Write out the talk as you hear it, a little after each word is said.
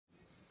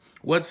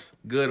What's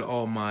good,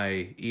 all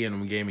my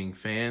E&M Gaming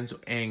fans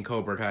and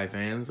Cobra Kai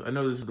fans? I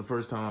know this is the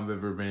first time I've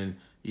ever been,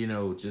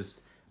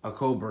 just a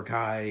Cobra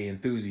Kai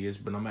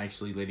enthusiast, but I'm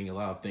actually letting a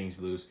lot of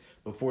things loose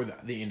before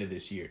the end of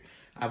this year.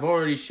 I've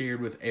already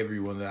shared with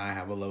everyone that I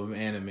have a love of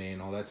anime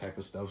and all that type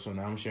of stuff, so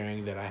now I'm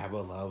sharing that I have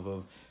a love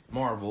of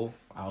Marvel.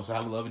 I also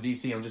have a love of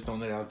DC. I'm just throwing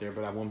that out there,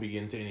 but I won't be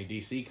getting into any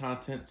DC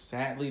content,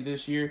 sadly,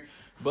 this year.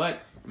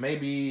 But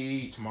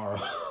maybe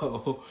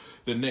tomorrow,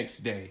 the next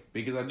day,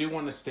 because I do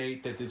want to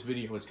state that this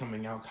video is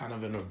coming out kind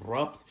of an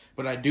abrupt,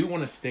 but I do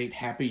want to state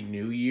Happy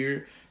New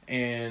Year,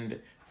 and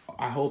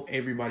I hope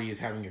everybody is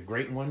having a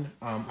great one.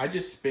 I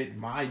just spent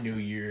my New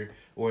Year,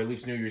 or at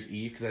least New Year's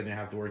Eve, because I didn't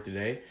have to work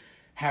today,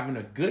 having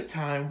a good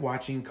time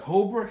watching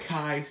Cobra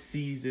Kai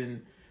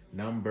season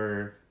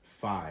number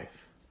 5.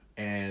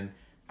 And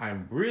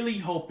I'm really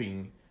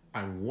hoping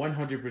I'm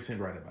 100%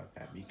 right about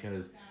that,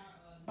 because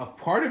a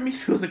part of me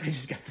feels like I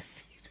just got the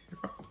season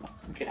wrong.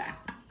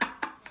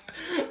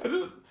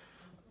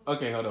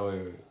 Okay, hold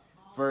on, wait.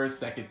 First,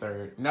 second,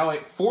 third. No,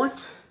 wait,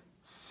 4th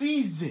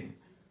season.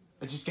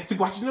 I just get to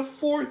watching the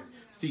 4th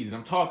season.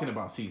 I'm talking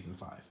about season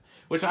 5.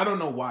 Which I don't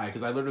know why,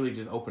 because I literally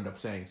just opened up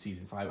saying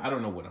season 5. I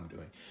don't know what I'm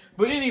doing.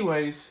 But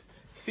anyways,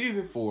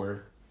 season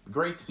 4.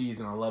 Great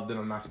season. I loved it.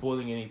 I'm not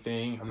spoiling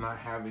anything. I'm not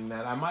having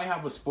that. I might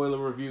have a spoiler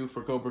review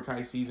for Cobra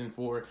Kai season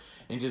 4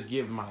 and just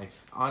give my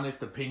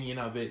honest opinion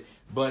of it.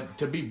 But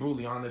to be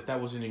brutally honest, that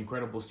was an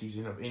incredible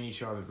season of any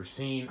show I've ever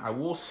seen. I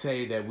will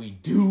say that we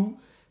do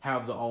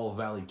have the All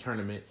Valley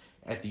tournament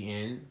at the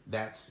end.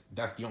 That's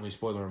the only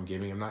spoiler I'm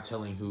giving. I'm not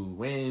telling who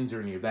wins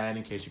or any of that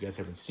in case you guys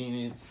haven't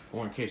seen it,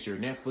 or in case your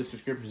Netflix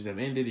subscriptions have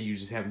ended and you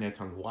just haven't had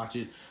time to watch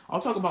it.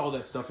 I'll talk about all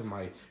that stuff in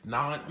my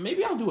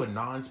maybe I'll do a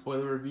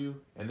non-spoiler review,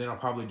 and then I'll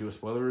probably do a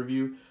spoiler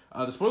review.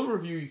 The spoiler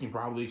review you can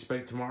probably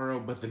expect tomorrow,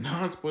 but the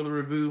non-spoiler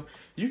review,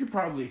 you could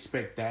probably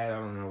expect that, I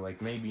don't know,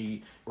 like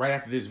maybe right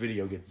after this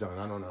video gets done.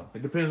 I don't know.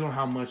 It depends on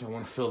how much I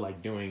want to feel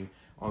like doing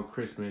on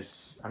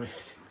Christmas.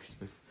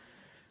 Christmas.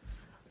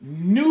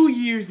 New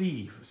Year's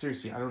Eve.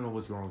 Seriously, I don't know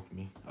what's wrong with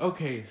me.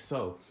 Okay,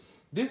 so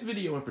this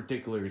video in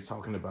particular is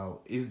talking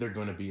about, is there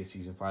going to be a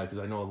season 5?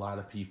 Because I know a lot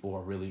of people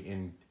are really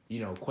in,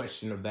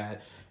 question of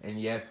that. And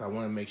yes, I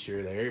want to make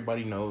sure that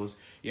everybody knows,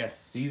 yes,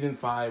 season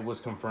 5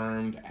 was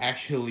confirmed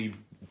actually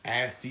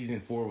as season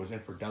 4 was in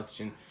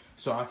production.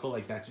 So I feel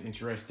like that's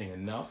interesting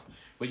enough.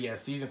 But yeah,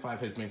 season 5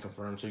 has been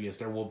confirmed. So yes,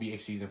 there will be a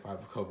season 5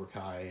 of Cobra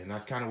Kai. And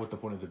that's kind of what the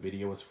point of the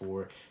video was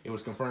for. It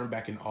was confirmed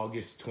back in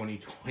August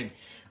 2020.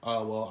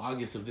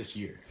 August of this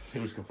year.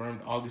 It was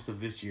confirmed August of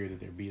this year that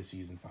there'd be a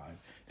season 5.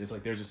 Just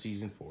like there's a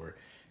season 4.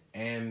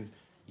 And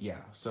yeah,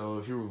 so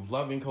if you're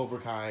loving Cobra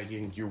Kai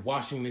and you're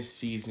watching this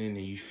season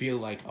and you feel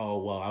like, oh,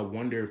 well, I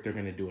wonder if they're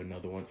going to do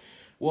another one.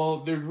 Well,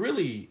 they're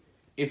really,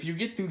 if you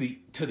get to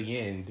the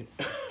end,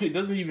 it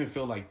doesn't even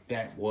feel like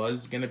that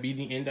was going to be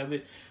the end of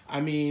it.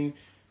 I mean,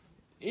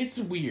 it's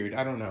weird.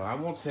 I don't know. I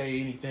won't say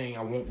anything.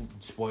 I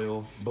won't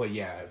spoil. But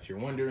yeah, if you're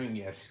wondering,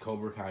 yes,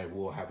 Cobra Kai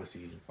will have a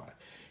season 5.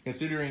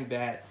 Considering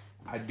that,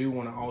 I do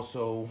want to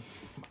also,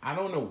 I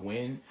don't know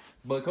when,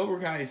 but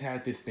Cobra Kai has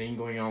had this thing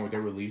going on where they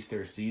release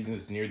their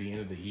seasons near the end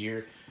of the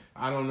year.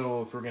 I don't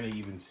know if we're going to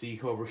even see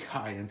Cobra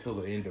Kai until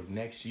the end of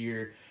next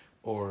year,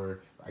 or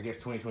I guess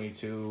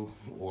 2022,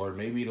 or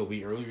maybe it'll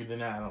be earlier than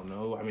that. I don't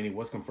know. I mean, it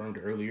was confirmed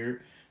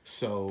earlier,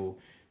 so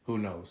who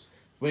knows.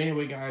 But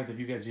anyway, guys, if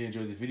you guys did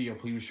enjoy this video,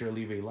 please be sure to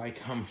leave a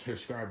like, comment,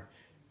 subscribe,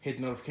 hit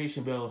the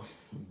notification bell,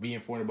 be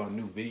informed about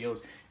new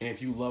videos. And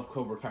if you love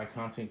Cobra Kai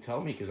content,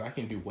 tell me, because I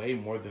can do way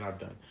more than I've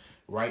done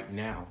right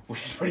now,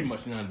 which is pretty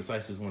much none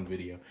besides this one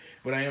video.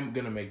 But I am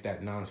going to make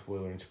that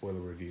non-spoiler and spoiler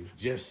review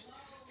just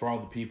for all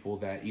the people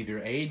that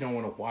either A, don't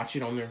want to watch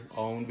it on their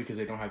own because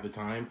they don't have the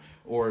time,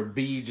 or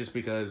B, just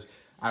because,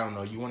 I don't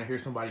know, you want to hear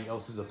somebody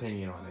else's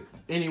opinion on it.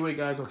 Anyway,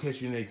 guys, I'll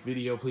catch you in the next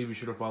video. Please be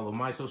sure to follow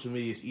my social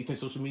medias, Ethan's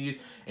social medias,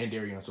 and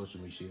Darian's social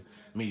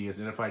medias.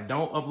 And if I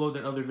don't upload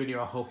that other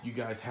video, I hope you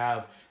guys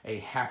have a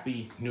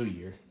happy new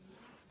year.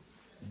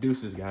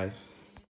 Deuces, guys.